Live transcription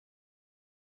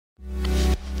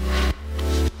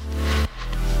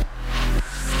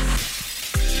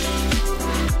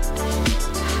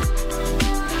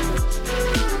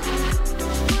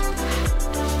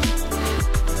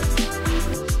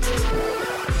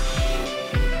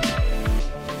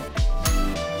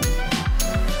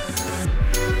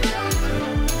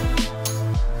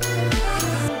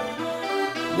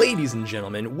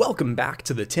gentlemen, welcome back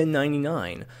to the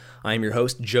 1099. I'm your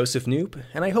host, Joseph Knoop,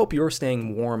 and I hope you're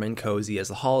staying warm and cozy as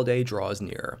the holiday draws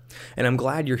near. And I'm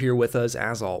glad you're here with us,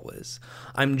 as always.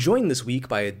 I'm joined this week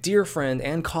by a dear friend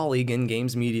and colleague in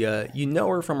games media. You know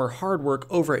her from her hard work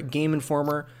over at Game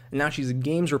Informer, and now she's a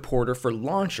games reporter for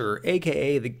Launcher,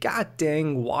 aka the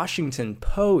goddamn Washington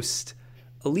Post.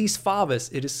 Elise Favis,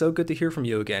 it is so good to hear from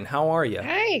you again. How are you?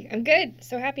 Hi, I'm good.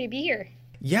 So happy to be here.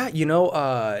 Yeah,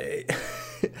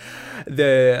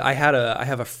 I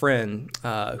have a friend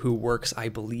who works, I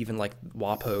believe, in like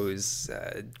WAPO's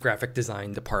graphic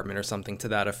design department or something to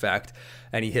that effect,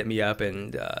 and he hit me up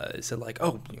and said like,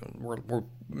 oh, we're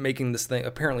making this thing.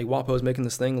 Apparently, WAPO's making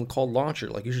this thing called Launcher.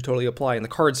 Like, you should totally apply. And the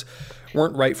cards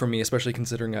weren't right for me, especially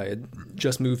considering I had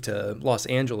just moved to Los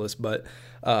Angeles. But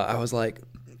I was like,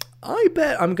 I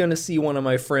bet I'm gonna see one of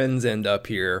my friends end up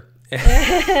here.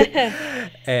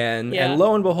 and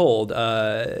lo and behold,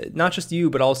 not just you,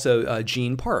 but also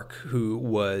Gene Park, who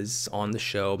was on the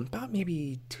show about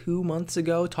maybe 2 months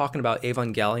ago talking about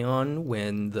Evangelion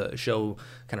when the show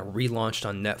kind of relaunched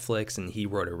on Netflix, and he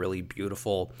wrote a really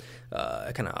beautiful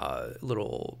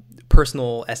little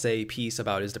personal essay piece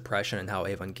about his depression and how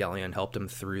Evangelion helped him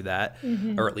through that,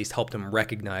 or at least helped him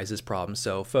recognize his problems.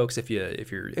 So folks, if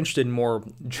you're interested in more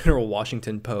general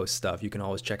Washington Post stuff, you can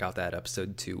always check out that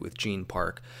episode 2 with Gene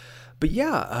Park. But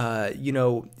yeah,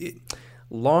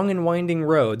 long and winding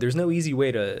road. There's no easy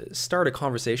way to start a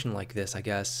conversation like this, I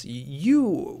guess.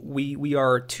 We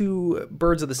are two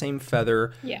birds of the same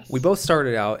feather. Yes. We both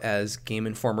started out as Game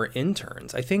Informer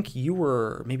interns. I think you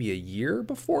were maybe a year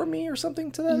before me or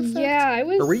something to that effect. Yeah, I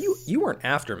was. Or were you? You weren't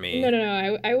after me.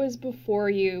 No. I was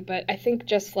before you, but I think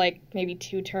just like maybe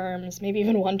 2 terms, maybe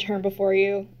even 1 term before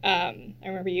you. I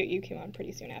remember you came on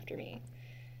pretty soon after me.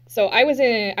 So I was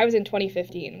in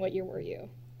 2015. What year were you?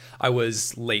 I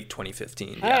was late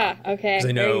 2015. Yeah. Okay.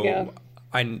 I know, there you go.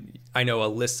 I know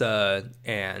Alyssa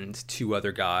and 2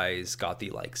 other guys got the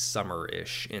like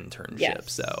summer-ish internship.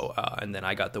 Yes. So and then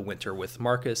I got the winter with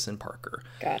Marcus and Parker.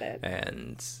 Got it.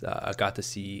 And I got to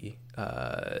see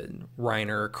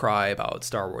Reiner cry about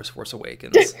Star Wars Force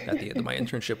Awakens at the end of my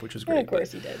internship, which was great. Of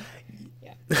course he did.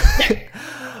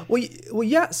 Well,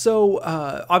 yeah. So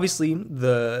obviously,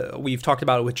 we've talked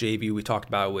about it with JV. We talked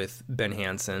about it with Ben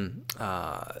Hansen.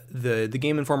 The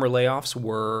Game Informer layoffs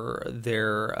were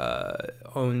their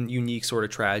own unique sort of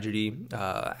tragedy,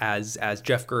 as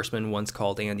Jeff Gerstmann once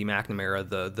called Andy McNamara,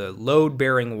 the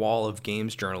load-bearing wall of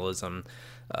games journalism.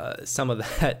 Some of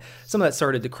that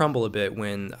started to crumble a bit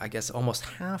when I guess almost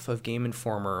half of Game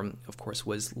Informer, of course,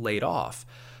 was laid off.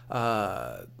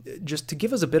 Just to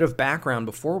give us a bit of background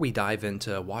before we dive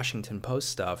into Washington Post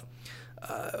stuff,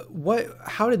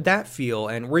 how did that feel?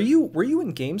 And were you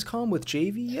in Gamescom with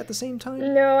JV at the same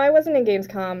time? No, I wasn't in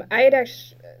Gamescom. I had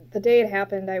actually, the day it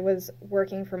happened, I was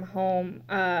working from home,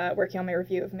 working on my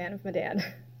review of Man of Medan,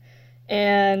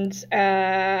 and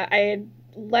I had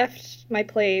left my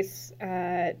place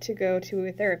to go to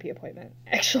a therapy appointment,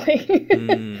 actually.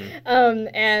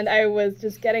 And I was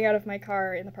just getting out of my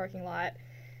car in the parking lot.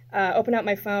 Opened up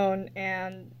my phone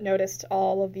and noticed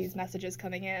all of these messages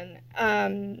coming in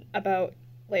about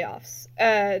layoffs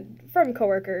from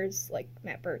coworkers. Like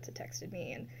Matt Burtz had texted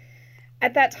me, and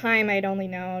at that time I'd only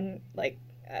known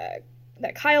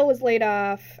that Kyle was laid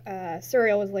off,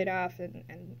 Suriel was laid off, and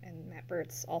Matt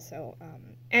Burtz also.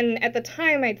 And at the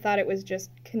time I thought it was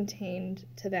just contained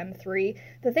to them 3.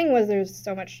 The thing was, there's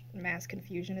so much mass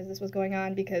confusion as this was going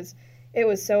on because it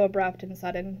was so abrupt and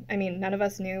sudden. I mean, none of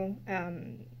us knew.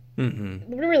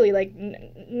 Really, like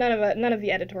none of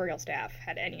the editorial staff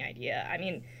had any idea. I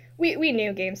mean, we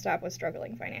knew GameStop was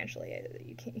struggling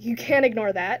financially. You can't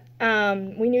ignore that.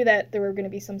 We knew that there were going to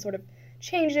be some sort of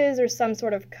changes or some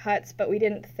sort of cuts, but we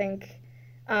didn't think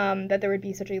that there would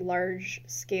be such a large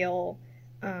scale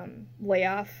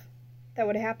layoff that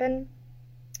would happen.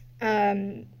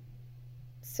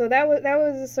 So that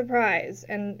was a surprise,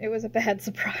 and it was a bad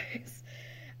surprise.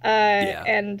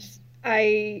 And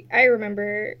I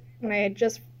remember when I had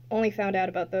just only found out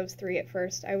about those 3 at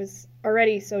first, I was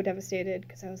already so devastated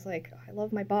because I was like, oh, I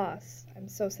love my boss. I'm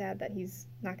so sad that he's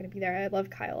not going to be there. I love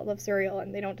Kyle. I love Suriel,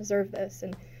 and they don't deserve this.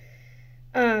 And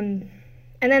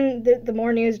then the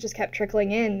more news just kept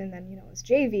trickling in, and then it was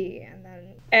JV,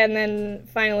 and then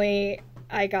finally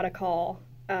I got a call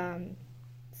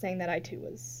saying that I too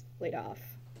was laid off,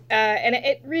 and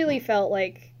it really felt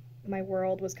like my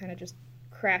world was kind of just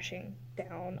crashing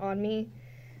down on me.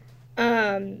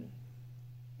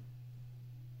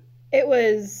 It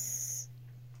was,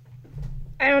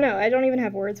 I don't know, I don't even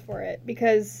have words for it,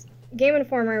 because Game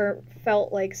Informer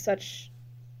felt like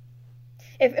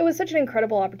it was such an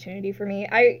incredible opportunity for me.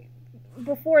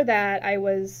 before that, I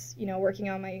was, working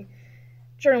on my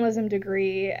journalism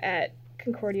degree at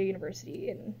Concordia University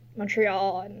in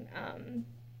Montreal, and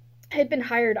I had been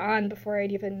hired on before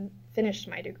I'd even finished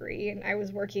my degree, and I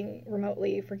was working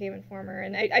remotely for Game Informer,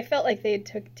 and I felt like they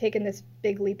had taken this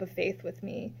big leap of faith with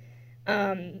me.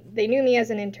 They knew me as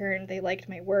an intern, they liked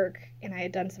my work, and I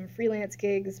had done some freelance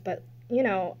gigs, but it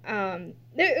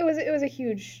was a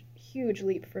huge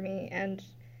leap for me, and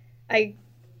I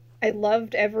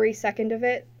loved every second of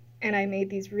it, and I made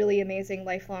these really amazing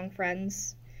lifelong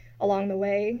friends along the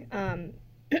way.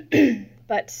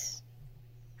 But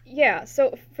yeah,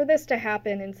 so for this to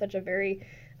happen in such a very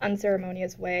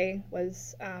unceremonious way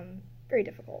was very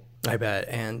difficult. I bet.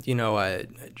 And, I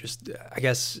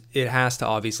guess it has to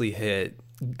obviously hit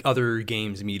other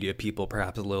games media people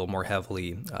perhaps a little more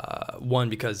heavily. One,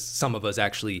 because some of us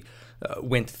actually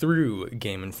went through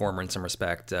Game Informer in some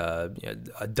respect,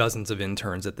 dozens of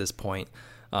interns at this point.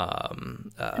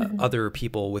 Other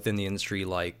people within the industry,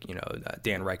 like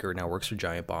Dan Reichert now works for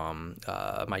Giant Bomb,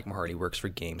 Mike Mahardy works for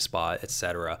GameSpot,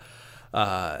 etc.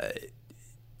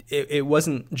 It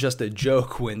wasn't just a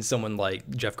joke when someone like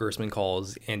Jeff Gersman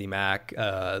calls Andy Mack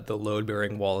the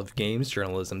load-bearing wall of games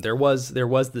journalism. There was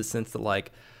this sense that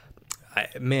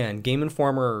Game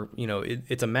Informer,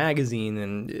 it's a magazine,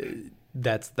 and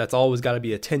that's always got to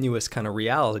be a tenuous kind of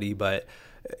reality, but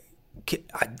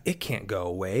it can't go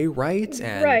away, right?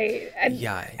 And right. And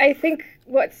yeah, I think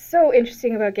what's so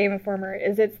interesting about Game Informer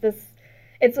is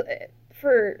it's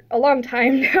for a long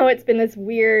time now, it's been this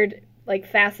weird,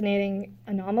 fascinating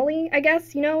anomaly, I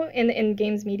guess, in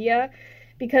games media,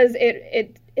 because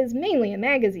it is mainly a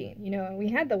magazine, and we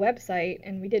had the website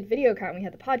and we did video content, we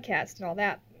had the podcast and all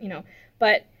that,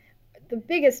 but the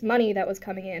biggest money that was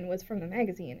coming in was from the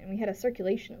magazine, and we had a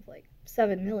circulation of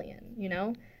 7 million,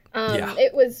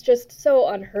 It was just so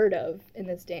unheard of in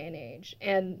this day and age.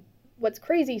 And what's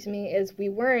crazy to me is we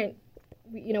weren't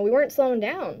slowing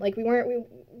down.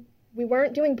 We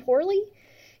weren't doing poorly.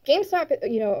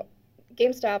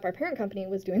 GameStop, our parent company,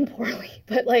 was doing poorly,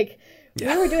 but we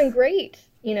were doing great,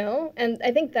 And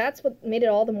I think that's what made it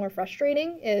all the more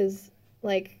frustrating is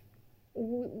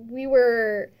we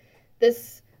were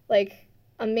this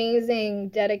amazing,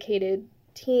 dedicated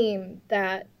team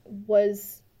that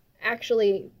was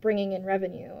actually bringing in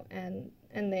revenue, and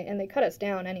they cut us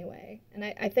down anyway. And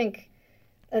I think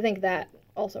that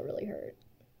also really hurt.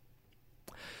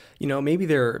 Maybe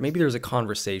there's a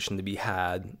conversation to be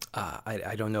had.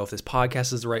 I don't know if this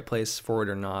podcast is the right place for it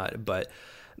or not, but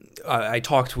I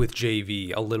talked with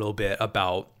JV a little bit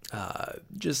about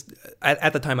just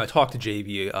at the time I talked to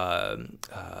JV,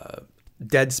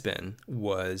 Deadspin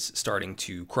was starting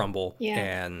to crumble,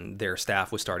 and their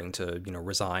staff was starting to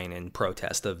resign in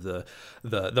protest of the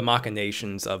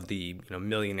machinations of the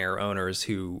millionaire owners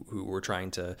who were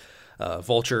trying to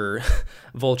vulture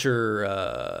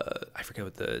I forget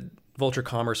what the vulture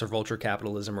commerce or vulture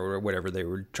capitalism or whatever they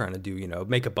were trying to do,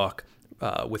 make a buck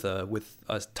with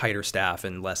a tighter staff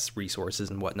and less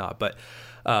resources and whatnot. But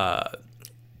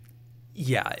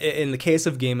yeah, in the case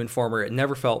of Game Informer, it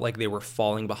never felt like they were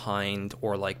falling behind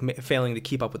or failing to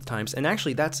keep up with the times. And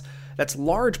actually, that's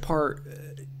large part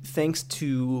thanks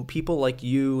to people like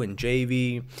you and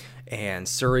JV and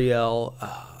Suriel,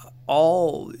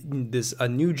 a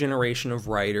new generation of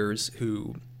writers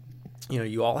who,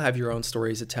 you all have your own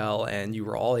stories to tell, and you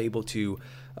were all able to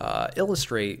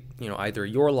illustrate, either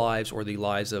your lives or the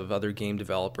lives of other game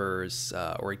developers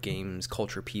or games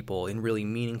culture people in really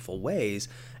meaningful ways.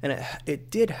 And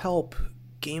it did help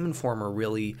Game Informer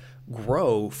really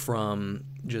grow from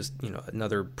just,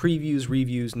 another previews,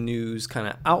 reviews, news kind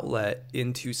of outlet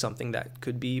into something that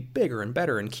could be bigger and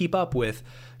better and keep up with,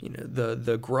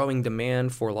 the growing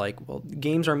demand for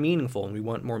games are meaningful and we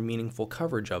want more meaningful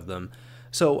coverage of them.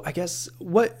 So I guess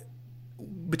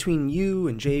between you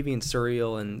and JV and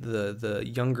Suriel and the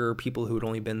younger people who had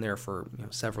only been there for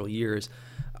several years,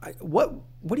 what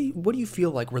do you feel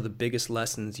like were the biggest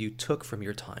lessons you took from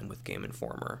your time with Game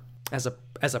Informer as a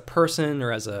person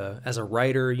or as a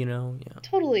writer? Yeah.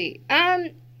 Totally.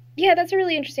 Yeah, that's a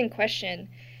really interesting question.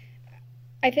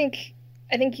 I think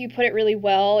you put it really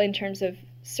well in terms of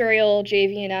Suriel,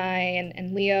 JV, and I,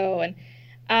 and Leo,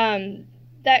 and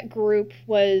that group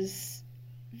was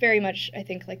very much, I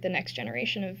think, the next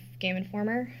generation of Game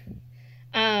Informer.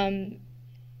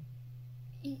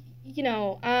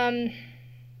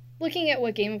 Looking at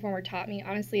what Game Informer taught me,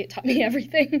 honestly, it taught me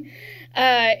everything.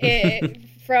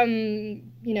 From,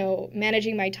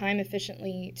 managing my time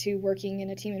efficiently to working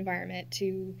in a team environment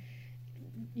to,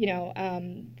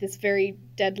 this very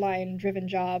deadline-driven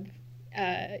job,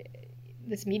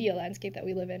 this media landscape that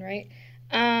we live in, right?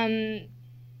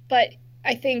 But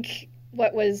I think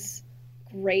what was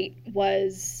great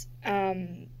was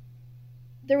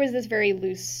there was this very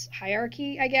loose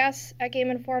hierarchy, I guess, at Game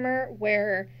Informer,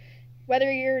 where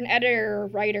whether you're an editor or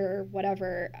writer or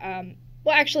whatever,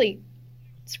 well, actually,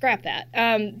 scrap that.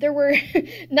 There were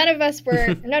none of us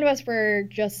were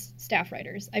just staff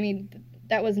writers. I mean,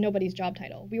 that was nobody's job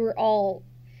title. We were all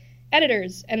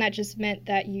editors, and that just meant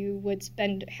that you would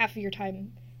spend half of your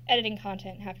time editing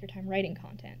content, half your time writing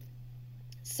content.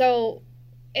 So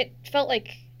it felt like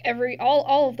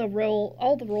all the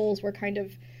roles were kind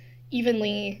of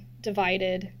evenly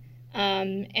divided,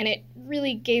 and it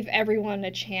really gave everyone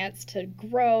a chance to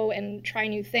grow and try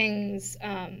new things.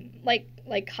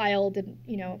 Like Kyle did,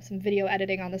 some video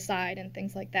editing on the side and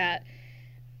things like that.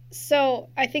 So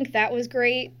I think that was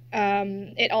great.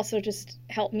 It also just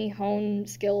helped me hone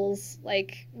skills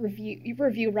like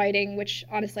review writing, which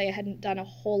honestly I hadn't done a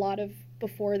whole lot of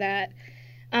before that.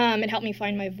 It helped me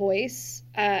find my voice.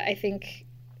 I think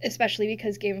especially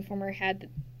because Game Informer had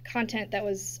content that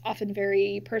was often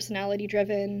very personality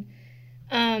driven.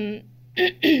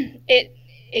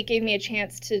 It gave me a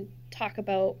chance to talk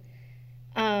about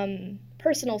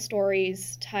personal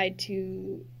stories tied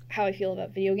to how I feel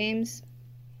about video games,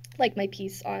 like my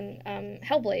piece on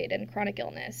Hellblade and chronic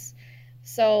illness.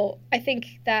 So I think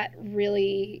that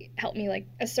really helped me like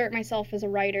assert myself as a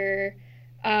writer,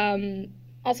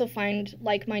 also find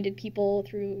like-minded people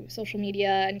through social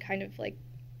media and kind of like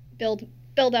build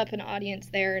up an audience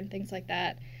there and things like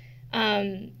that.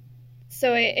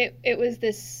 So it was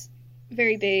this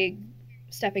very big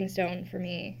stepping stone for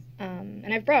me.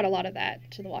 And I've brought a lot of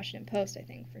that to the Washington Post, I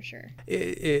think, for sure.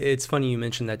 It's funny you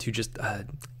mentioned that too, just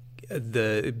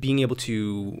the being able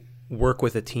to work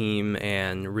with a team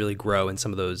and really grow in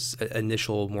some of those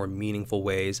initial, more meaningful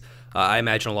ways. I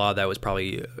imagine a lot of that was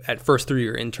probably at first through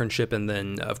your internship, and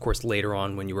then, of course, later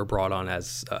on when you were brought on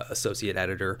as associate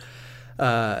editor.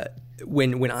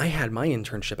 When I had my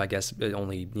internship, I guess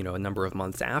only a number of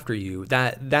months after you,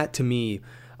 that to me,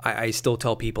 I still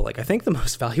tell people, like, I think the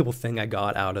most valuable thing I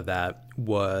got out of that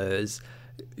was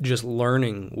just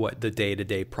learning what the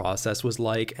day-to-day process was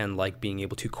like, and like being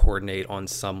able to coordinate on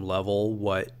some level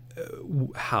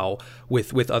how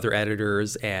with other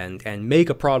editors and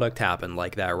make a product happen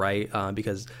like that, right?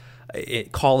 Because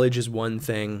college is one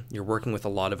thing, you're working with a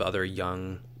lot of other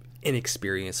young,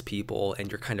 inexperienced people,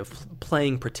 and you're kind of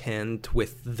playing pretend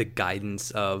with the guidance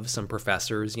of some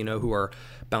professors, who are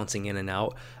bouncing in and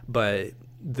out. But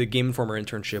the Game Informer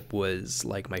internship was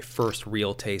like my first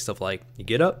real taste of like, you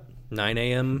get up 9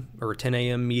 a.m. or 10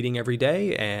 a.m. meeting every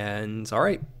day, and all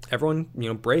right, everyone,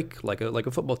 break like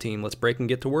a football team. Let's break and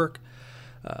get to work.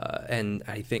 And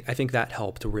I think that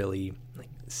helped to really like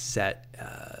set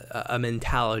a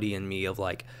mentality in me of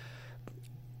like,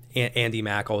 Andy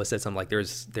Mack always said something like,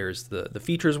 there's the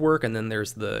features work, and then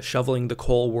there's the shoveling the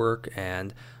coal work.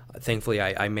 And thankfully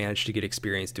I managed to get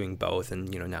experience doing both. And,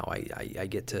 now I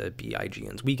get to be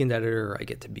IGN's weekend editor. I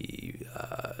get to be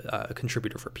a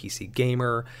contributor for PC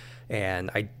Gamer.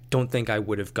 And I don't think I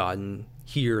would have gotten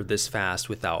here this fast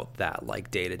without that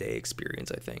like day-to-day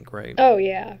experience, I think, right? Oh,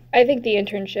 yeah. I think the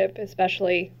internship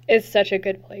especially is such a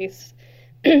good place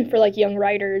for like young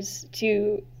writers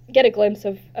to get a glimpse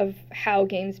of how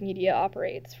games media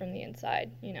operates from the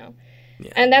inside, Yeah.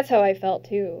 And that's how I felt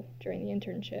too during the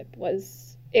internship.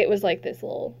 It was like this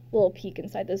little peek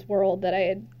inside this world that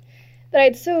I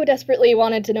had so desperately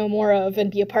wanted to know more of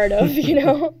and be a part of,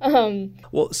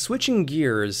 Well, switching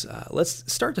gears,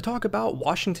 let's start to talk about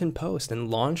Washington Post and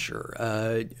Launcher.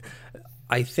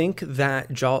 I think that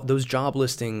those job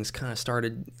listings kind of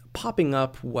started popping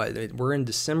up. We're in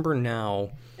December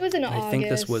now. It was in August. I think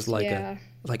this was like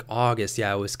August.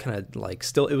 Yeah, it was kind of like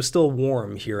it was still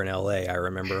warm here in LA, I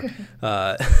remember.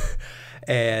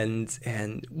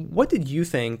 And what did you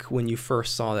think when you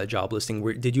first saw that job listing?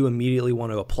 Did you immediately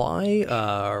want to apply,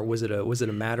 or was it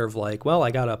a matter of like, well,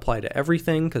 I gotta apply to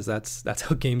everything because that's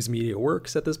how games media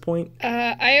works at this point?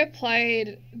 I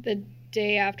applied the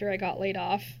day after I got laid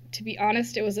off. To be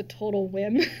honest, it was a total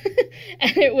whim,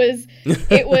 and it was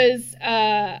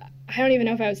I don't even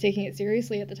know if I was taking it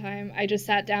seriously at the time. I just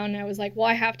sat down and I was like, well,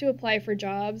 I have to apply for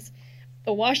jobs.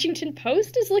 The Washington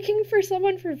Post is looking for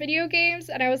someone for video games,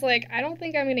 and I was like, I don't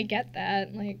think I'm going to get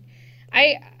that. Like,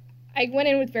 I went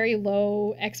in with very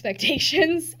low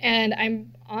expectations, and I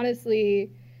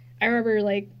remember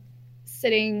like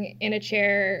sitting in a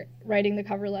chair writing the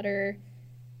cover letter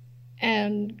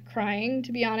and crying,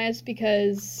 to be honest,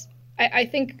 because I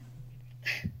think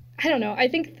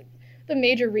the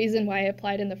major reason why I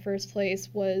applied in the first place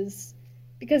was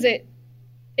because it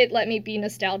let me be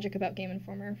nostalgic about Game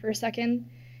Informer for a second,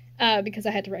 because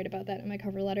I had to write about that in my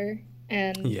cover letter.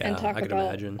 and Yeah, talk I could about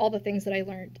imagine. all the things that I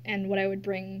learned and what I would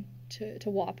bring to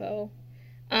WAPO.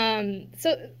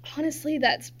 So honestly,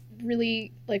 that's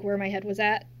really like where my head was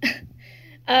at.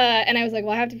 And I was like,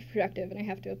 well, I have to be productive and I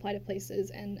have to apply to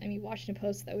places. And I mean, Washington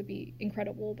Post, that would be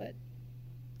incredible. But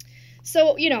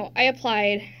so, I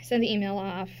applied, sent the email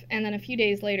off, and then a few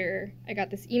days later, I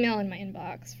got this email in my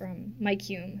inbox from Mike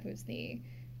Hume, who's the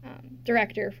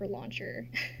director for Launcher.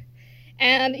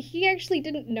 And he actually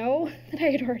didn't know that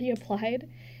I had already applied.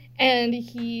 And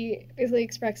he basically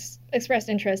expressed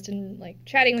interest in like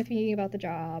chatting with me about the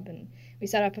job, and we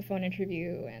set up a phone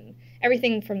interview, and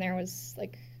everything from there was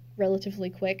like relatively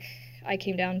quick. I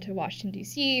came down to Washington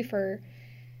D.C. for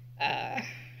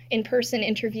in-person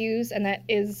interviews, and that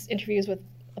is interviews with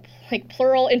like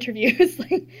plural interviews.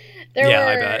 Like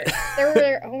I bet. there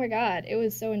were oh my god, it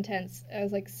was so intense. It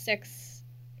was like 6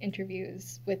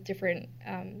 interviews with different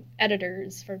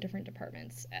editors from different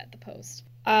departments at the Post.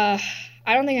 I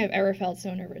don't think I've ever felt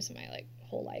so nervous in my like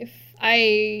whole life.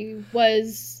 I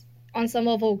was on some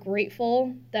level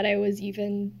grateful that I was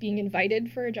even being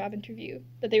invited for a job interview,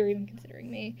 that they were even considering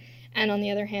me. And on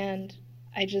the other hand,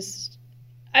 I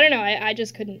don't know, I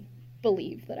just couldn't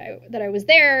believe that I was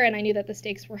there, and I knew that the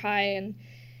stakes were high, and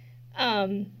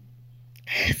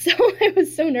so I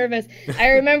was so nervous. I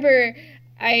remember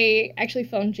I actually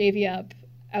phoned JV up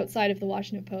outside of the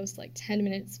Washington Post like 10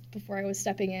 minutes before I was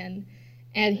stepping in,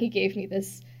 and he gave me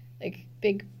this like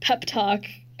big pep talk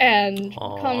and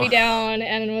calmed me down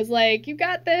and was like, you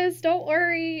got this, don't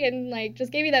worry, and like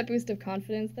just gave me that boost of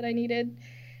confidence that I needed.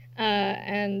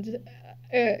 I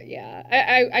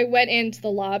went into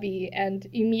the lobby, and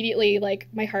immediately like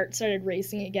my heart started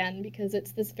racing again, because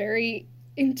it's this very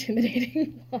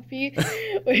intimidating lobby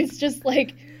where it's just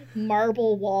like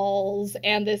marble walls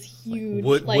and this huge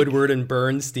Woodward and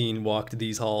Bernstein walked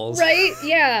these halls. Right?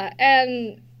 Yeah.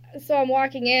 And so I'm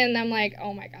walking in, and I'm like,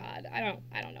 oh my god, I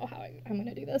don't know how I'm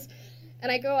gonna do this.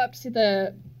 And I go up to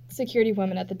the security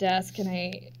woman at the desk, and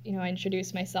I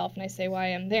introduce myself, and I say why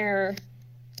I'm there,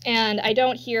 and I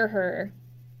don't hear her.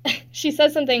 She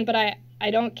says something, but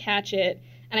I don't catch it,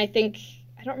 and I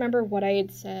don't remember what I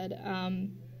had said.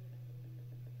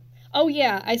 Oh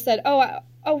yeah, I said,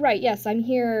 oh right, yes, I'm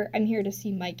here to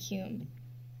see Mike Hume.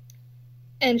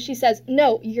 And she says,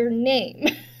 no, your name.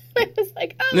 I was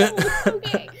like, oh,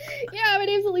 okay. Yeah, my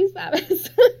name's Elise Favis.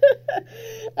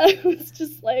 I was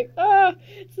just like, oh,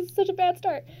 this is such a bad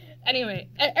start. Anyway,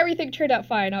 everything turned out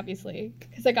fine, obviously,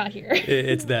 because I got here.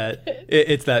 It's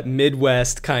that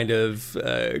Midwest kind of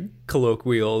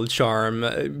colloquial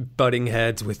charm, butting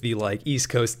heads with the like East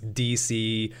Coast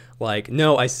DC, like,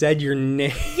 no, I said your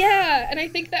name. Yeah, and I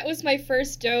think that was my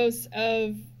first dose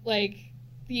of like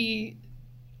the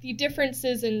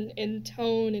differences in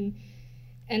tone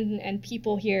and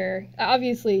people here.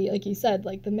 Obviously, like you said,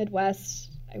 like the Midwest,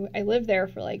 I lived there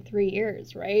for like 3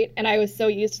 years, right? And I was so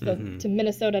used to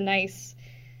Minnesota nice,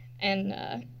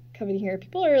 and coming here,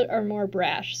 people are more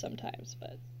brash sometimes,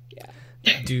 but yeah.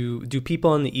 Do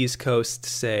people on the East Coast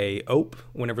say "ope"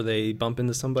 whenever they bump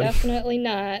into somebody? Definitely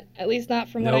not. At least not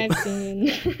from what I've seen.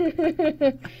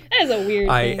 That is a weird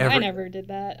thing. I never did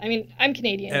that. I mean, I'm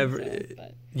Canadian,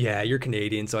 but... Yeah, you're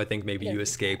Canadian, so I think maybe you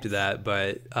escaped that.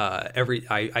 But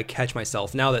I catch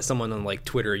myself now that someone on like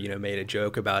Twitter, made a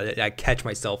joke about it. I catch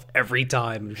myself every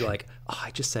time and be like, oh, I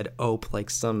just said "ope" like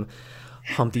some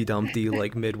Humpty Dumpty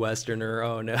like Midwesterner.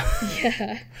 Oh no.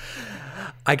 Yeah.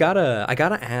 I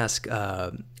gotta ask,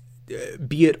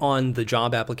 be it on the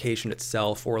job application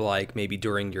itself or like maybe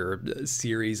during your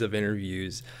series of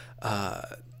interviews,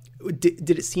 did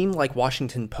it seem like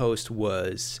Washington Post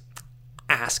was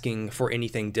asking for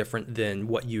anything different than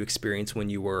what you experienced when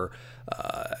you were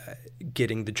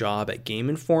getting the job at Game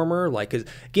Informer? Like, 'cause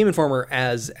Game Informer,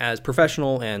 as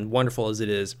professional and wonderful as it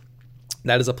is,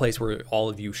 that is a place where all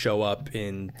of you show up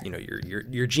in,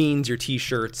 your jeans, your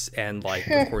t-shirts, and like,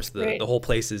 of course, the, right. the whole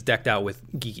place is decked out with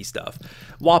geeky stuff.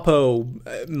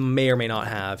 WAPO may or may not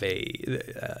have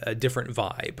a different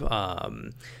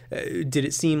vibe. Did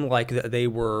it seem like they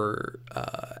were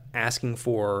asking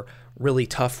for really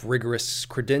tough, rigorous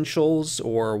credentials,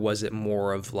 or was it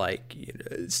more of like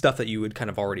stuff that you had kind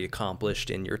of already accomplished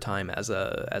in your time as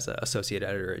a associate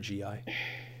editor at GI?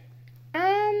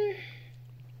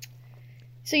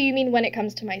 So you mean when it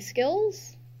comes to my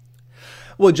skills?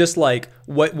 Well, just like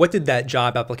what did that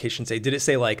job application say? Did it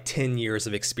say like 10 years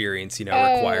of experience,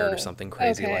 required or something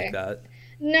crazy like that?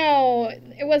 No,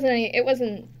 it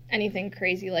wasn't anything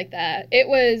crazy like that.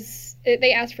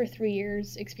 They asked for 3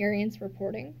 years experience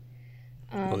reporting.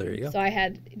 Well, there you go. So I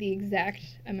had the exact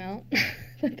amount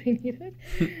that they needed.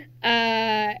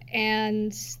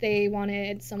 And they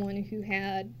wanted someone who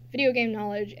had video game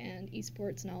knowledge and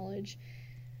esports knowledge.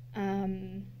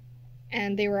 And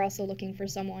they were also looking for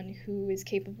someone who is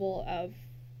capable of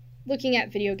looking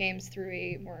at video games through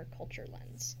a more culture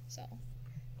lens. So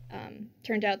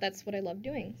turned out that's what I love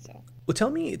doing. So well, tell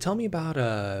me about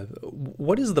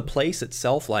what is the place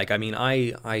itself like? I mean,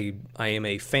 I am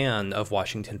a fan of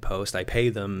Washington Post. I pay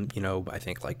them, I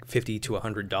think like $50 to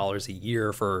 $100 a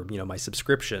year for my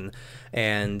subscription,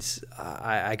 and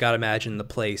I gotta imagine the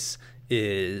place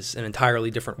is an entirely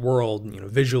different world,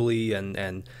 visually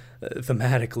and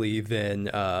thematically than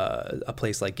a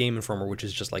place like Game Informer, which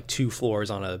is just like 2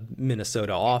 floors on a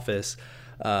Minnesota office.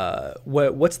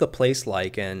 What's the place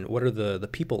like, and what are the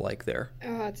people like there?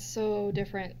 Oh, it's so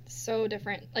different.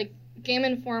 Like, Game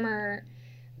Informer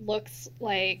looks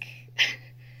like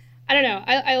I don't know.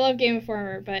 I love Game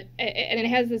Informer, but it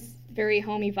has this very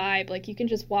homey vibe. Like, you can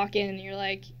just walk in and you're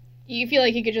like, you feel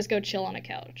like you could just go chill on a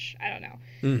couch. I don't know.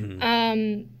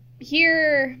 Mm-hmm.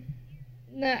 Here,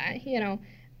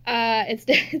 it's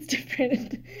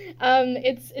different.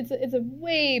 It's a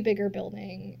way bigger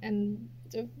building, and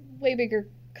it's a way bigger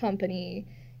company.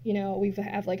 We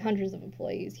have like hundreds of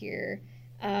employees here.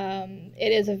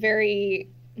 It is a very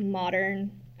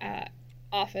modern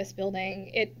office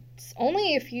building. It's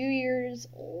only a few years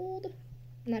old.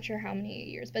 I'm not sure how many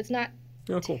years, but it's not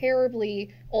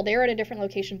terribly old. They were at a different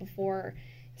location before,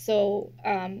 so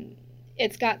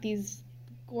it's got these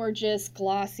gorgeous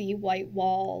glossy white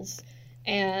walls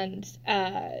and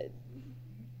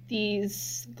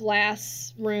these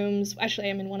glass rooms. Actually,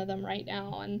 I'm in one of them right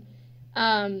now, and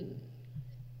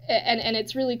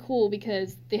it's really cool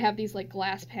because they have these like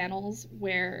glass panels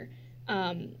where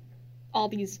all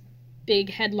these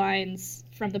big headlines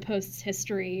from the Post's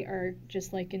history are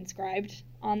just like inscribed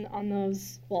on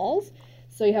those walls.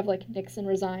 So you have like Nixon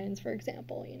resigns, for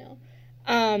example,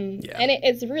 and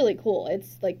it's really cool.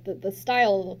 It's like the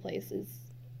style of the place is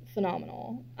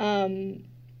phenomenal.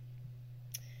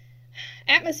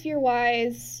 Atmosphere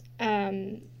wise,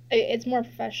 it's more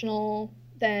professional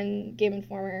than Game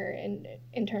Informer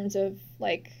in terms of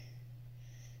like,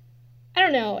 I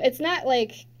don't know, it's not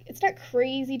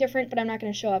crazy different, but I'm not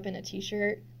going to show up in a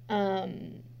t-shirt.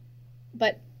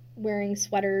 But wearing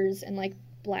sweaters and like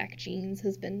black jeans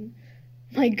has been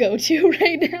my go-to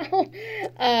right now.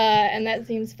 And that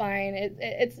seems fine.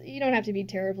 It's you don't have to be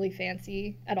terribly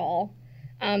fancy at all.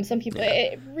 Some people,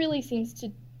 it really seems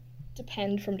to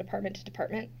depend from department to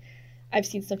department. I've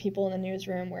seen some people in the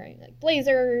newsroom wearing like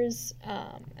blazers,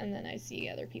 and then I see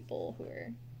other people who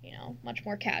are, much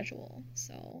more casual.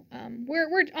 So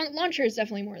we're on Launcher is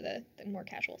definitely more the more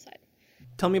casual side.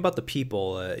 Tell me about the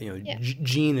people.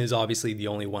 Gene is obviously the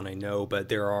only one I know, but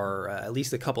there are at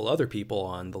least a couple other people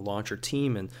on the Launcher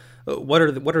team. And what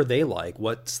are they like?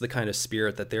 What's the kind of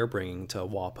spirit that they're bringing to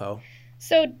WAPO?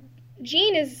 So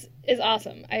Gene is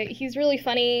awesome. He's really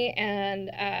funny, and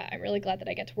I'm really glad that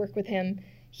I get to work with him.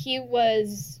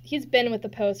 He's been with the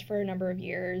Post for a number of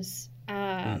years,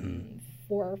 4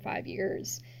 or 5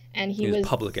 years, and he was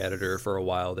public editor for a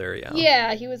while there.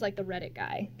 Yeah, he was like the Reddit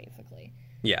guy, basically.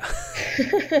 Yeah.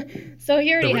 So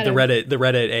he already had the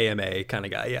Reddit AMA kind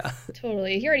of guy. Yeah.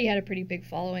 Totally. He already had a pretty big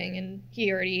following, and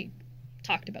he already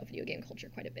talked about video game culture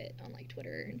quite a bit on like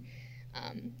Twitter,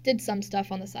 and did some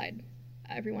stuff on the side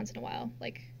every once in a while.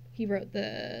 Like, he wrote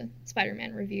the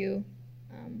Spider-Man review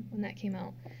when that came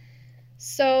out.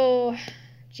 So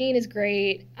Gene is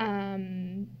great.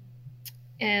 And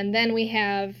then we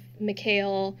have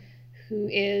Mikhail, who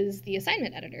is the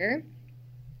assignment editor.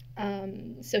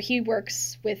 So he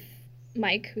works with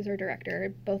Mike, who's our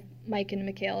director. Both Mike and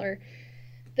Mikhail are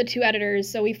the 2 editors.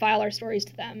 So we file our stories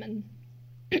to them, and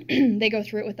they go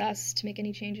through it with us to make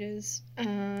any changes.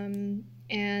 And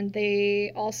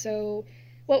they also,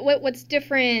 what's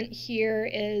different here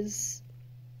is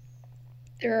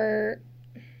I'm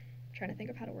trying to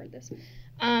think of how to word this.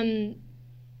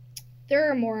 There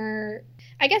are more,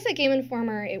 I guess at Game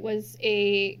Informer, it was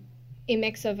a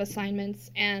mix of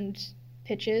assignments and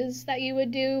pitches that you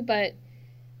would do, but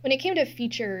when it came to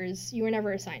features, you were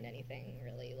never assigned anything,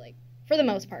 really. Like, for the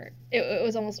most part, it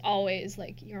was almost always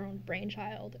like your own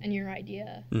brainchild and your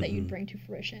idea that you'd bring to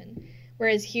fruition.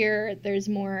 Whereas here, there's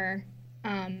more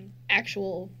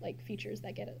actual like features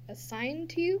that get assigned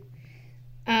to you.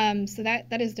 So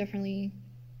that is definitely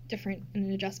different and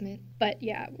an adjustment. But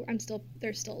yeah,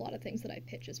 there's still a lot of things that I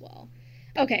pitch as well.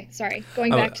 Okay, sorry.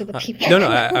 Going back to the people.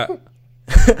 No.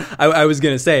 I was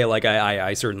gonna say, like,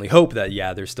 I certainly hope that,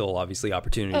 yeah, there's still obviously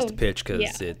opportunities to pitch,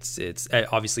 because yeah. it's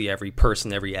obviously every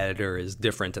person, every editor is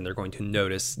different, and they're going to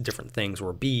notice different things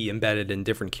or be embedded in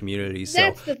different communities. So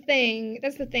That's the thing.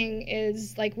 That's the thing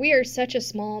is, like, we are such a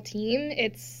small team.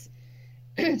 It's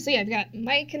so yeah, I've got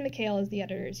Mike and Mikhail as the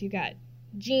editors. You got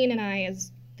Gene and I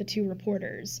as the two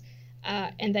reporters,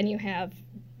 and then you have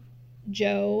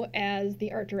Joe as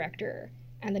the art director,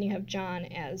 and then you have John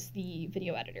as the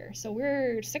video editor. So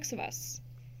we're 6 of us,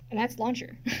 and that's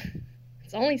Launcher.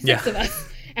 It's only 6 of us,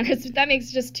 and that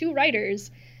makes just 2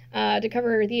 writers to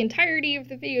cover the entirety of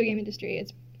the video game industry.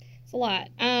 It's a lot.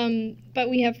 But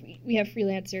we have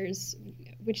freelancers,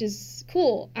 which is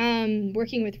cool.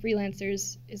 Working with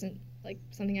freelancers isn't like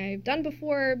something I've done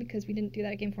before, because we didn't do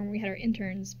that at Gameform. We had our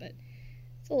interns, but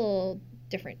it's a little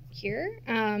different here.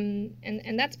 And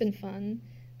that's been fun.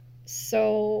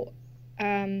 So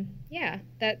yeah,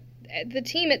 that the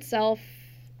team itself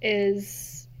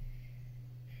is,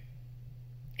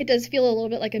 it does feel a little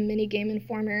bit like a mini Game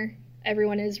Informer.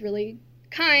 Everyone is really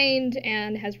kind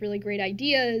and has really great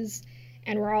ideas,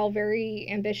 and we're all very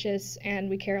ambitious, and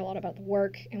we care a lot about the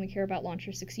work, and we care about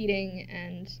Launcher succeeding,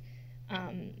 and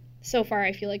so far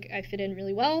I feel like I fit in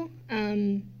really well, so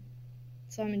I'm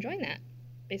enjoying that,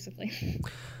 basically.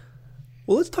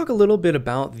 Well, let's talk a little bit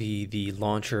about the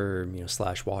Launcher,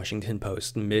 / Washington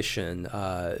Post mission.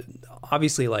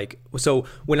 Obviously, like, so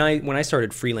when I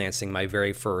started freelancing, my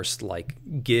very first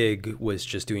gig was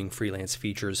just doing freelance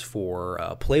features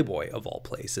for Playboy, of all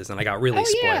places, and I got really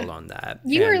spoiled on that.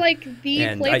 You were like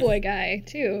the Playboy guy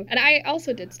too, and I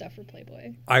also did stuff for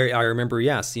Playboy. I remember,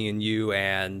 seeing you,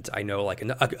 and I know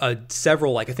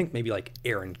several, I think maybe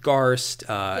Aaron Garst,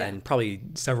 and probably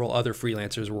several other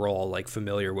freelancers we're all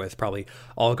familiar with, probably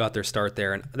all got their start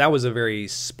there, and that was a very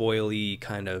spoily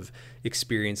kind of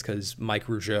experience, because Mike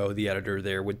Rougeau, the editor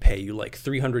there, would pay you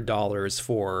 $300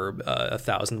 for a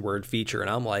 1,000-word feature, and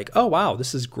I'm like, oh wow,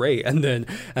 this is great. And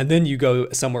then you go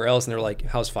somewhere else, and they're like,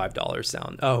 how's $5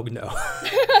 sound? Oh no.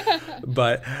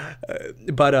 but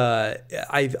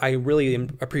I really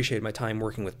appreciated my time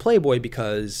working with Playboy,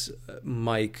 because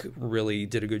Mike really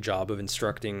did a good job of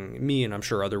instructing me, and I'm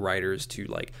sure other writers, to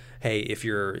hey, if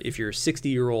your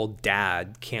 60-year-old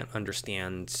dad can't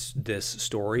understand this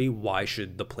story, why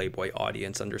should the Playboy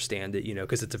audience understand it?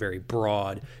 Because it's a very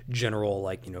broad, general,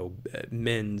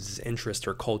 men's interest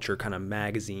or culture kind of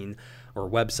magazine or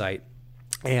website.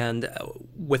 And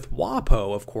with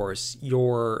WAPO, of course,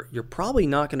 you're probably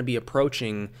not going to be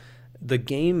approaching the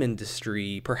game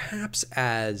industry perhaps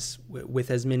with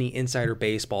as many insider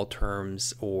baseball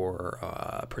terms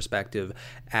or perspective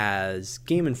as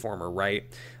Game Informer,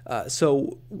 right?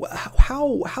 So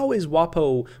how is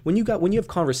WAPO, when you have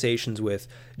conversations with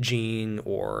Gene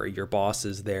or your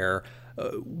bosses there?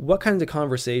 What do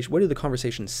the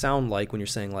conversations sound like when you're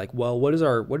saying well, what is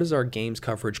our games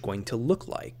coverage going to look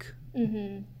like?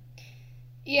 Mm-hmm.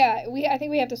 Yeah, I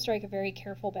think we have to strike a very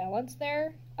careful balance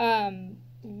there.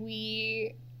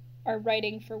 We are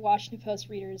writing for Washington Post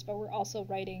readers, but we're also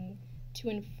writing to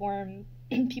inform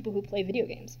people who play video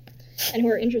games and who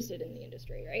are interested in the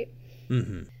industry, right?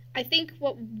 Mm-hmm. I think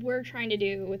what we're trying to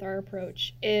do with our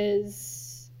approach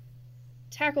is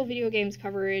tackle video games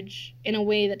coverage in a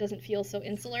way that doesn't feel so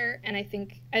insular. And I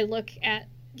think I look at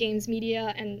games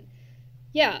media, and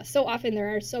yeah, so often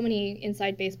there are so many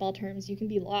inside baseball terms, you can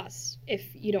be lost if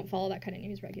you don't follow that kind of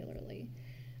news regularly.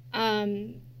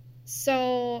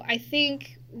 So I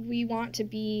think we want to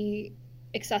be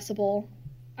accessible,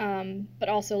 but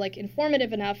also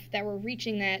informative enough that we're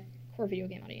reaching that core video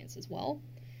game audience as well.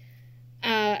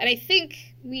 And I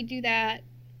think we do that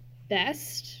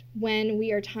best when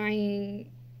we are tying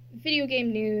video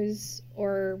game news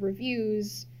or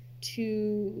reviews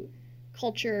to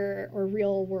culture or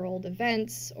real world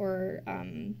events or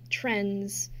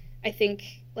trends. I think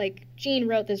Gene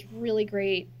wrote this really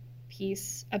great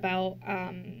piece about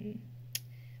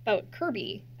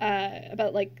Kirby,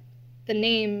 about the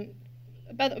name,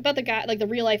 about the guy, the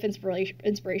real life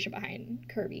inspiration behind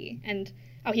Kirby, and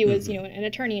how he was, an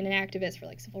attorney and an activist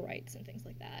for civil rights and things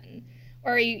like that. And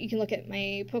or you can look at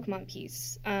my Pokemon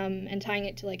piece, and tying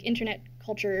it to internet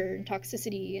culture and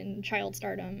toxicity and child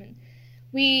stardom. And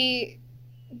we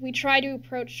try to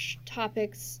approach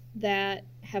topics that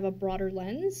have a broader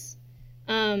lens,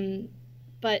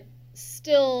 but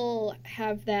still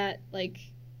have that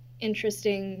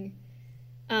interesting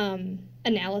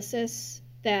analysis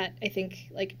that I think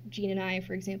Gene and I,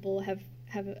 for example, have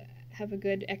a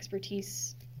good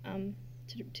expertise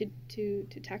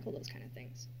to tackle those kind of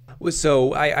things.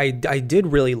 So I did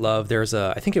really love,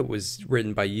 I think it was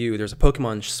written by you, there's a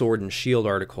Pokemon Sword and Shield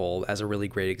article as a really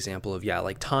great example of,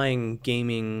 like tying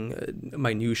gaming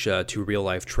minutia to real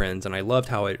life trends. And I loved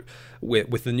how it,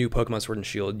 with the new Pokemon Sword and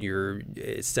Shield,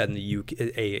 it's set in the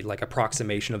UK, like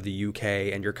approximation of the UK,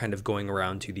 and you're kind of going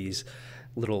around to these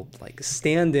little like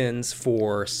stand-ins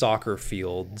for soccer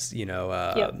fields,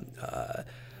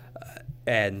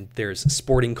 and there's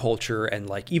sporting culture, and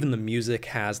like even the music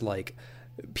has like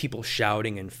people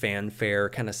shouting and fanfare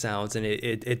kind of sounds, and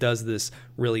it does this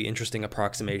really interesting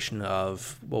approximation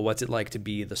of, well, what's it like to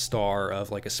be the star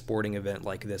of like a sporting event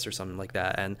like this or something like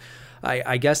that. And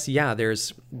I guess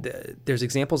there's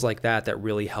examples like that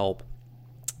really help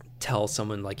tell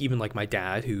someone, like even like my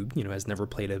dad, who has never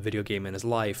played a video game in his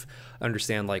life,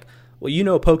 understand like, well,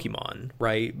 Pokemon,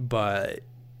 right? But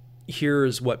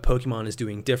here's what Pokemon is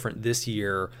doing different this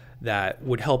year that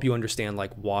would help you understand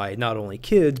like why not only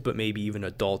kids but maybe even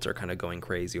adults are kind of going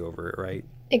crazy over it, right?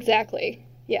 Exactly.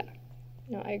 Yeah.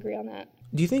 No, I agree on that.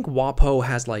 Do you think WAPO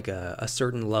has like a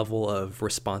certain level of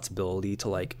responsibility to,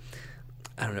 like,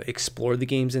 I don't know, explore the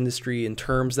games industry in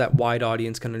terms that wide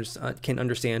audience can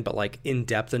understand, but like in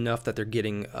depth enough that they're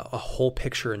getting a whole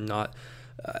picture and not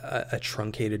a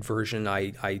truncated version?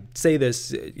 I say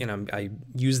this, I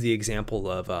use the example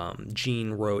of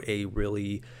Gene wrote a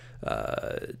really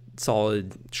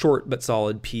solid, short but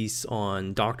solid piece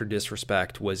on Dr.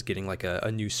 Disrespect was getting like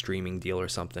a new streaming deal or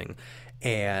something.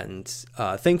 And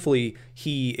thankfully,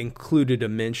 he included a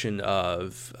mention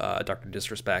of Dr.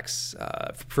 Disrespect's.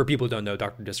 For people who don't know,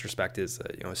 Dr. Disrespect is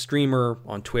a streamer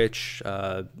on Twitch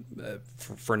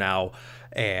for now,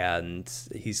 and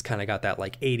he's kind of got that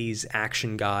like 80s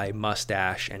action guy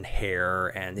mustache and hair,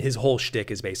 and his whole shtick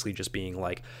is basically just being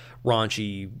like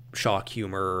raunchy shock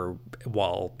humor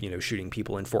while shooting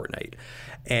people in Fortnite.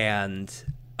 And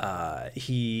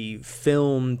he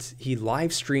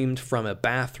live streamed from a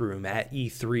bathroom at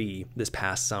E3 this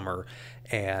past summer,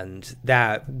 and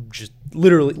that just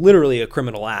literally a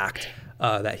criminal act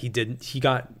that he did. He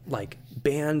got like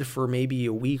banned for maybe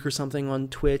a week or something on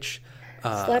Twitch.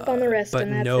 Slap on the wrist,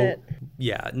 and that's it.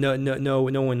 Yeah, no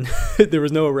one. There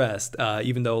was no arrest,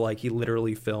 even though like he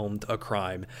literally filmed a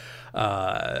crime.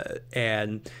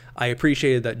 And I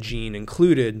appreciated that Gene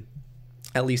included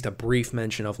at least a brief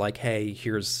mention of like, hey,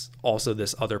 here's also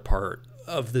this other part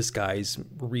of this guy's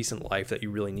recent life that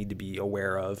you really need to be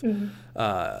aware of. Mm-hmm.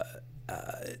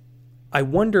 I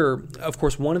wonder, of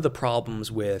course, one of the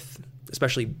problems with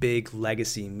especially big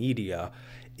legacy media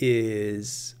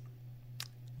is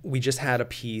we just had a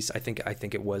piece, I think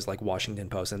it was like Washington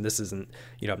Post, and this isn't,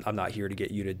 I'm not here to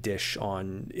get you to dish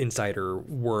on insider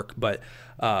work, but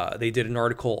they did an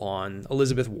article on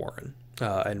Elizabeth Warren.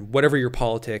 And whatever your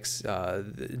politics,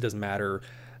 it doesn't matter.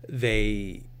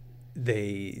 They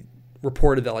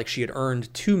reported that like she had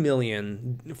earned $2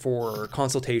 million for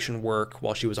consultation work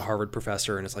while she was a Harvard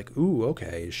professor, and it's like, ooh,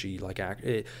 okay, is she like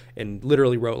and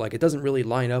literally wrote like, it doesn't really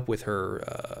line up with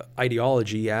her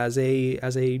ideology as a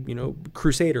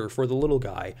crusader for the little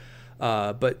guy,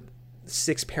 but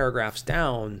 6 paragraphs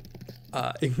down.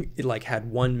 It like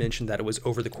had one mention that it was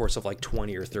over the course of like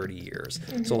 20 or 30 years.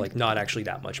 Mm-hmm. So like not actually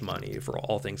that much money for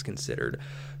all things considered.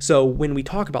 So when we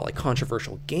talk about like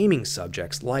controversial gaming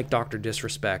subjects like Dr.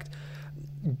 Disrespect,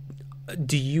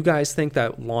 do you guys think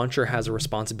that Launcher has a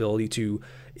responsibility to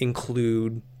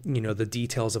include, the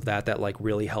details of that like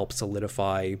really help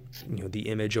solidify, the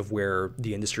image of where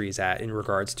the industry is at in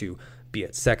regards to, be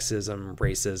it sexism,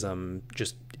 racism,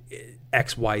 just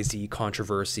XYZ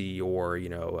controversy, or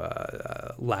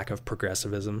lack of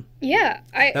progressivism? Yeah,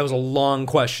 that was a long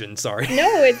question. Sorry.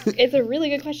 No, it's a really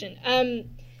good question. And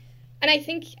I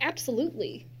think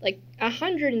absolutely, like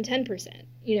 110%.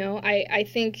 I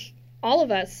think all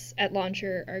of us at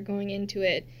Launcher are going into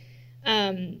it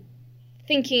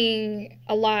thinking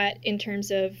a lot in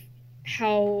terms of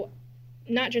how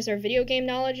not just our video game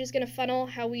knowledge is going to funnel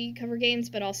how we cover games,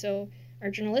 but also our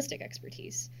journalistic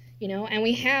expertise. And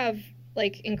we have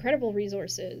like incredible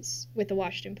resources with the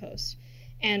Washington Post,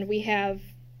 and we have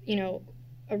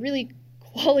a really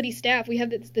quality staff. We have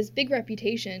this big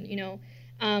reputation.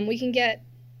 We can get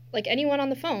like anyone on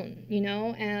the phone,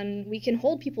 and we can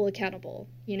hold people accountable,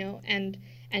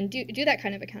 and do that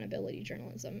kind of accountability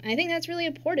journalism. And I think that's really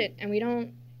important, and we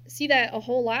don't see that a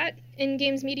whole lot in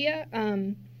games media.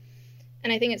 And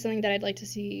I think it's something that I'd like to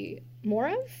see more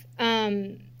of.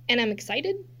 And I'm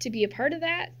excited to be a part of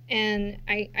that. And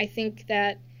I think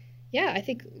that, I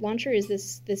think Launcher is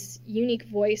this unique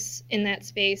voice in that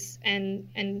space,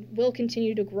 and will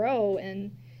continue to grow.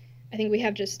 And I think we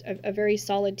have just a very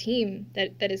solid team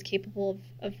that is capable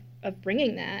of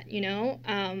bringing that, you know.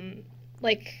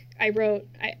 Like I broke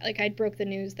the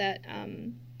news that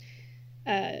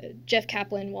Jeff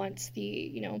Kaplan wants the,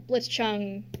 you know,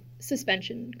 Blitzchung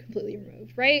suspension completely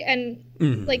removed, right? And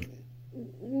like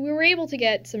we were able to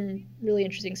get some really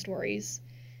interesting stories,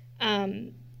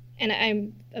 and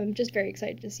I'm just very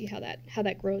excited to see how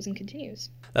that grows and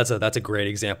continues. That's a great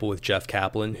example with Jeff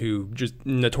Kaplan, who just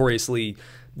notoriously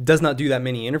does not do that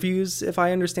many interviews, if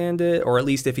I understand it, or at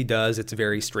least if he does, it's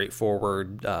very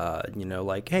straightforward. You know,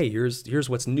 like, hey, here's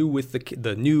what's new with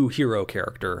the new hero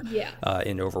character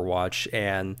in Overwatch,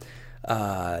 and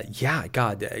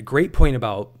God, a great point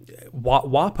about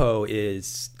WAPO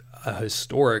is a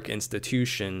historic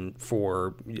institution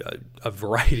for a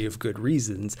variety of good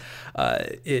reasons.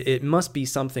 It must be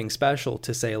something special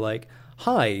to say, like,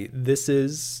 hi, this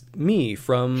is me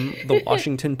from the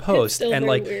Washington Post. Still and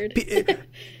very like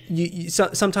weird.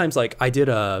 sometimes, like, I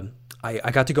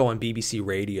got to go on BBC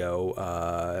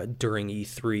Radio during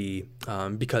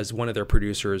E3 because one of their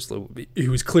producers, he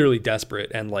was clearly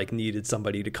desperate and like needed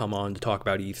somebody to come on to talk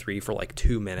about E3 for like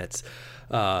 2 minutes.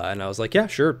 And I was like, yeah,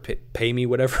 sure, pay me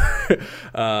whatever.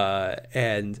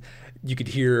 And you could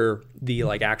hear the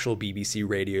like actual BBC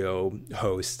Radio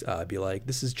host be like,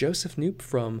 this is Joseph Knoop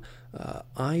from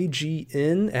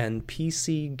IGN and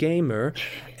PC Gamer.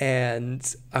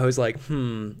 And I was like,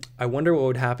 I wonder what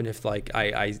would happen if like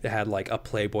I had like a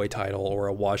Playboy title or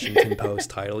a Washington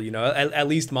Post title, you know. At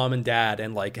least mom and dad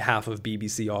and like half of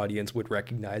BBC audience would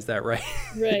recognize that, right?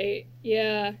 Right.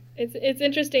 Yeah. It's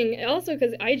interesting also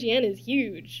because IGN is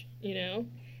huge, you know.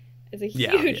 It's a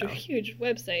huge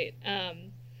website.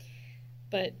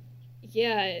 But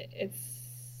yeah,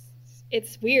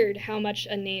 it's weird how much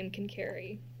a name can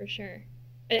carry, for sure.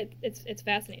 It's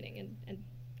fascinating and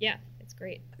yeah, it's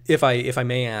great. If I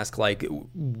may ask, like,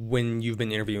 when you've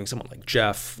been interviewing someone like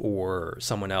Jeff or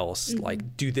someone else,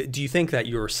 like, do you think that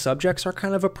your subjects are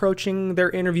kind of approaching their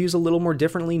interviews a little more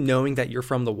differently, knowing that you're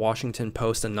from the Washington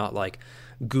Post and not like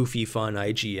goofy fun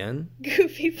IGN?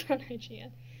 Goofy fun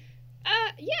IGN.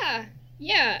 Yeah.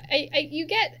 You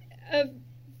get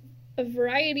a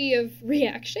variety of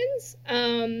reactions.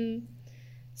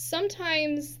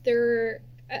 Sometimes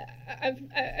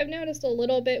I've noticed a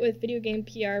little bit with video game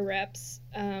PR reps.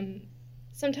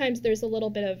 Sometimes there's a little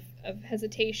bit of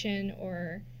hesitation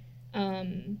or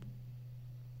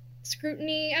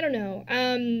scrutiny. I don't know.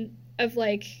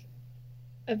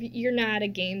 Of you're not a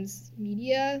games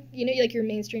media, you know, like your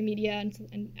mainstream media,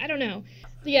 and I don't know.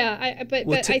 Yeah, I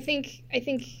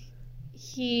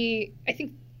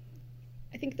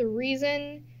think the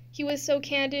reason he was so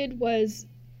candid was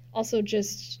also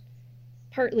just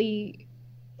partly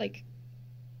like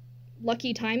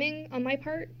lucky timing on my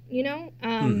part, you know,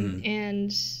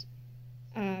 and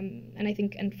I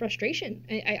think and frustration.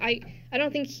 I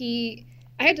don't think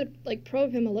I had to like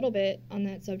probe him a little bit on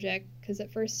that subject because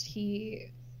at first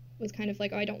he was kind of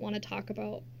like, oh, I don't want to talk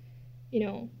about, you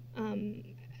know,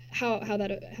 how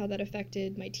that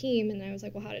affected my team, and I was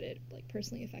like, well, how did it like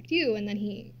personally affect you? And then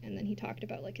he talked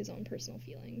about like his own personal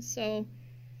feelings. So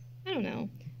I don't know.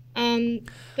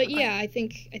 But yeah, I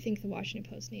think the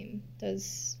Washington Post name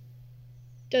does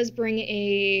bring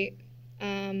a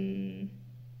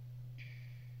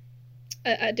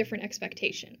different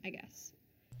expectation, I guess.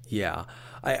 Yeah,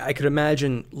 I could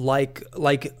imagine like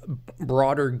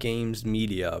broader games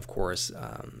media, of course,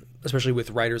 especially with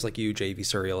writers like you, JV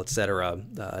Surreal, etc.,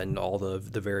 and all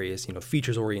the various, you know,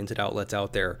 features-oriented outlets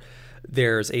out there.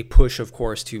 There's a push, of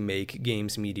course, to make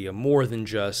games media more than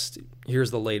just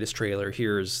here's the latest trailer,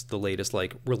 here's the latest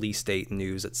like release date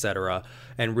news, etc.,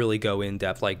 and really go in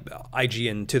depth. Like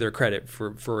IGN, to their credit,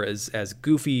 for as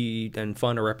goofy and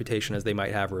fun a reputation as they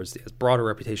might have, or as broad a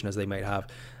reputation as they might have,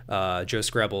 Joe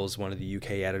Screbbles, one of the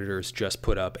UK editors, just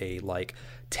put up a like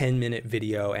 10-minute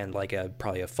video and like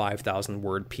probably a 5,000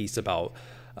 word piece about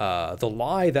the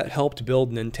lie that helped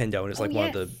build Nintendo, and it's like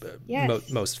one of the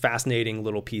most fascinating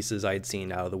little pieces I'd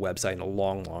seen out of the website in a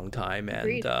long time.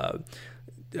 And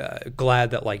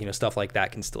glad that, like, you know, stuff like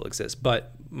that can still exist.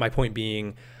 But my point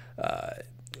being,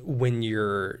 when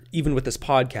you're, even with this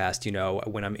podcast, you know,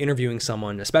 when I'm interviewing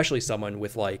someone, especially someone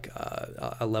with like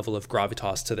a level of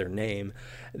gravitas to their name,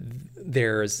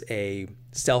 there's a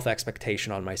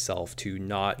self-expectation on myself to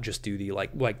not just do the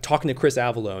like talking to Chris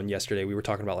Avallone yesterday. We were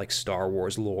talking about like Star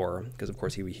Wars lore because of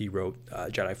course he wrote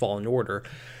Jedi Fallen Order,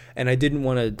 and I didn't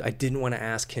want to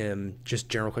ask him just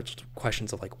general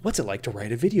questions of like, what's it like to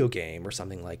write a video game or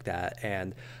something like that.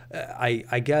 And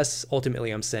I guess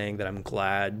ultimately I'm saying that I'm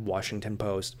glad Washington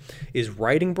Post is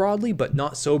writing broadly, but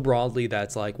not so broadly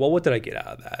that's like, well, what did I get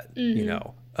out of that? You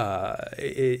know,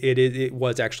 it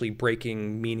was actually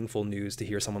breaking, meaningful news to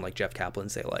hear someone like Jeff Kaplan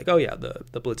say like, oh yeah, the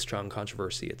Blitzchung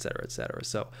controversy, et cetera, et cetera.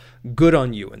 So good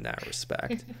on you in that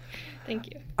respect. Thank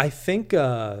you. I think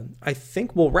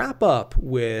we'll wrap up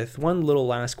with one little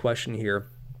last question here.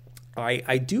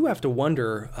 I do have to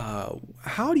wonder,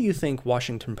 how do you think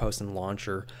Washington Post and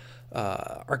Launcher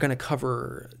are going to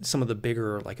cover some of the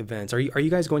bigger like events? Are you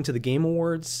guys going to the Game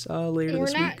Awards later this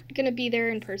week? We're not going to be there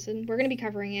in person. We're going to be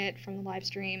covering it from the live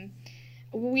stream.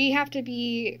 We have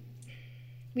to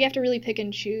really pick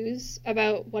and choose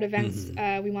about what events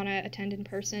we want to attend in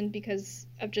person because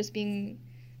of just being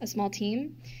a small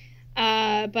team.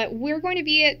 But we're going to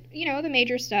be at, the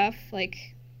major stuff.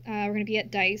 Like, we're going to be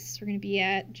at DICE. We're going to be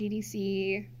at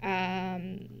GDC,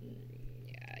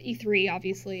 E3,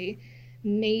 obviously.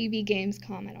 Maybe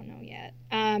Gamescom. I don't know yet.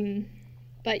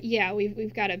 But yeah,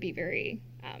 we've got to be very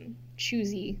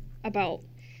choosy about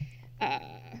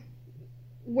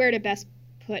where to best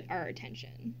put our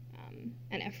attention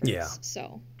and efforts. Yeah.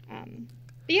 So,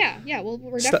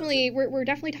 we're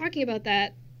definitely talking about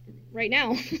that right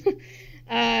now.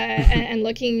 And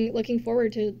looking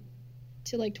forward to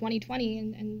like 2020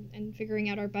 and figuring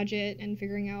out our budget and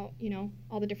figuring out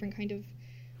all the different kind of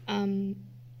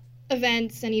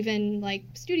events and even like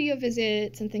studio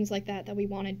visits and things like that we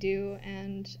want to do.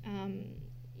 And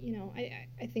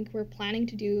I think we're planning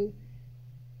to do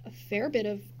a fair bit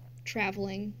of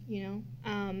traveling,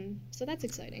 so that's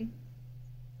exciting.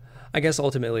 I guess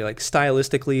ultimately, like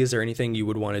stylistically, is there anything you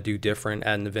would want to do different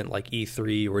at an event like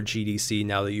E3 or GDC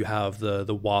now that you have the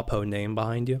WAPO name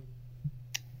behind you?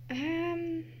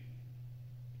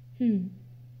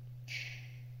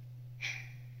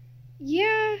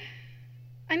 Yeah.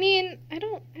 I mean, I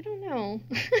don't know.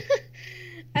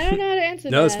 I don't know how to answer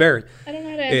that. No, it's fair. I don't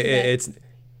know how to answer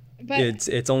that.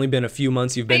 It's only been a few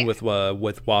months you've been with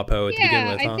WAPO to begin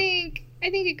with, huh? I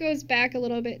think it goes back a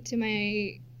little bit to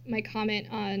my comment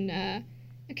on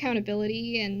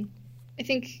accountability, and I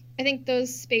think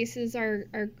those spaces are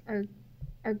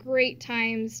great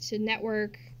times to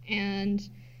network and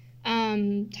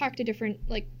talk to different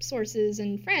like sources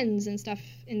and friends and stuff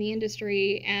in the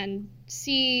industry and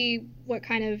see what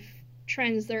kind of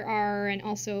trends there are, and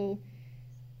also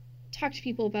talk to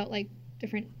people about like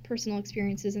different personal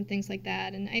experiences and things like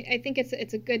that. And I think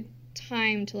it's a good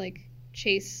time to like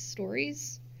chase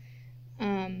stories.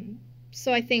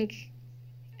 So I think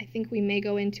we may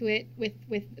go into it with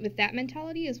that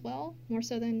mentality as well, more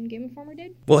so than Game Informer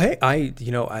did. Well, hey, I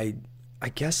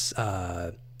guess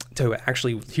so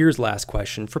actually, here's the last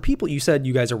question. For people, you said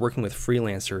you guys are working with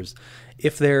freelancers.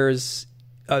 If there's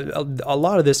a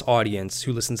lot of this audience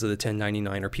who listens to the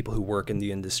 1099 are people who work in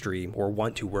the industry or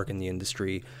want to work in the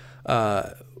industry,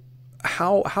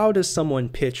 how does someone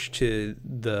pitch to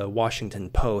the Washington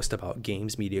Post about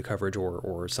games media coverage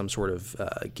or some sort of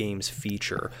games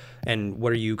feature? And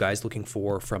what are you guys looking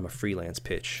for from a freelance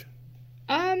pitch?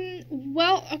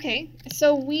 Well, okay.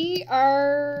 So we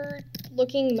are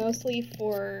looking mostly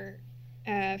for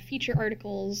feature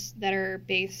articles that are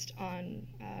based on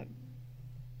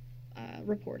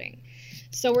reporting.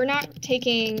 So we're not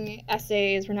taking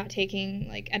essays, we're not taking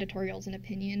like editorials and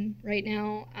opinion right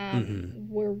now.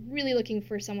 We're really looking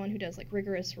for someone who does like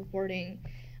rigorous reporting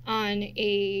on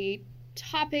a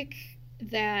topic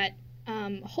that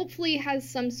hopefully has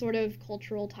some sort of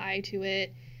cultural tie to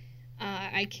it.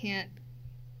 I can't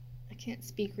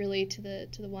speak really to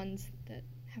the ones that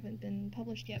haven't been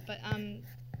published yet, but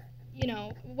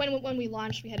when we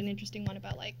launched, we had an interesting one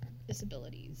about like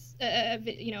disabilities,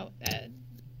 video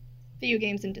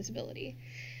games and disability.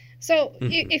 So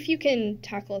if you can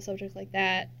tackle a subject like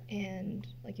that and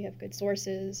like you have good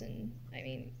sources, and I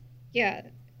mean, yeah,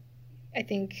 I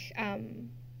think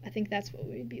that's what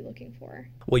we'd be looking for.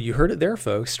 Well, you heard it there,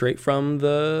 folks, straight from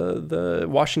the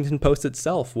Washington Post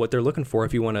itself, what they're looking for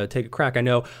if you want to take a crack. I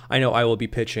know I will be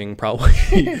pitching probably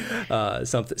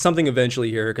something eventually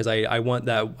here, because I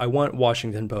want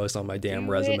Washington Post on my damn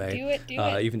resume. Do it.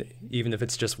 Even if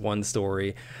it's just one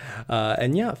story.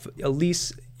 And yeah,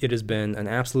 Elise, it has been an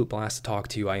absolute blast to talk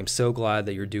to you. I am so glad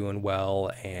that you're doing well,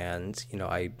 and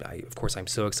I of course I'm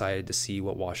so excited to see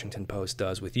what Washington Post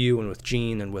does with you and with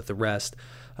Gene and with the rest.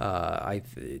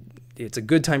 It's a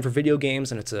good time for video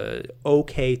games, and it's a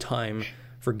okay time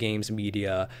for games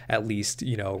media, at least,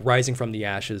 rising from the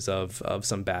ashes of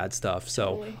some bad stuff. So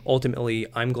Totally. Ultimately,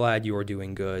 I'm glad you're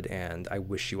doing good, and I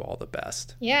wish you all the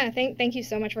best. Yeah, thank you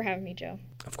so much for having me, Joe.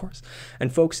 Of course.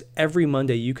 And folks, every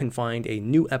Monday you can find a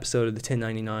new episode of the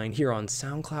 1099 here on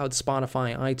SoundCloud,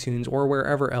 Spotify, iTunes, or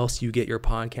wherever else you get your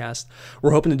podcast.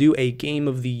 We're hoping to do a Game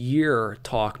of the Year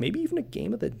talk, maybe even a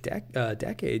Game of the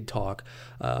Decade talk.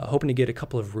 Hoping to get a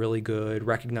couple of really good,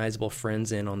 recognizable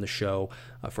friends in on the show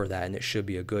for that, and it should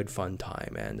be a good, fun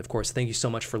time. And of course, thank you so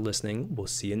much for listening. We'll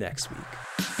see you next week.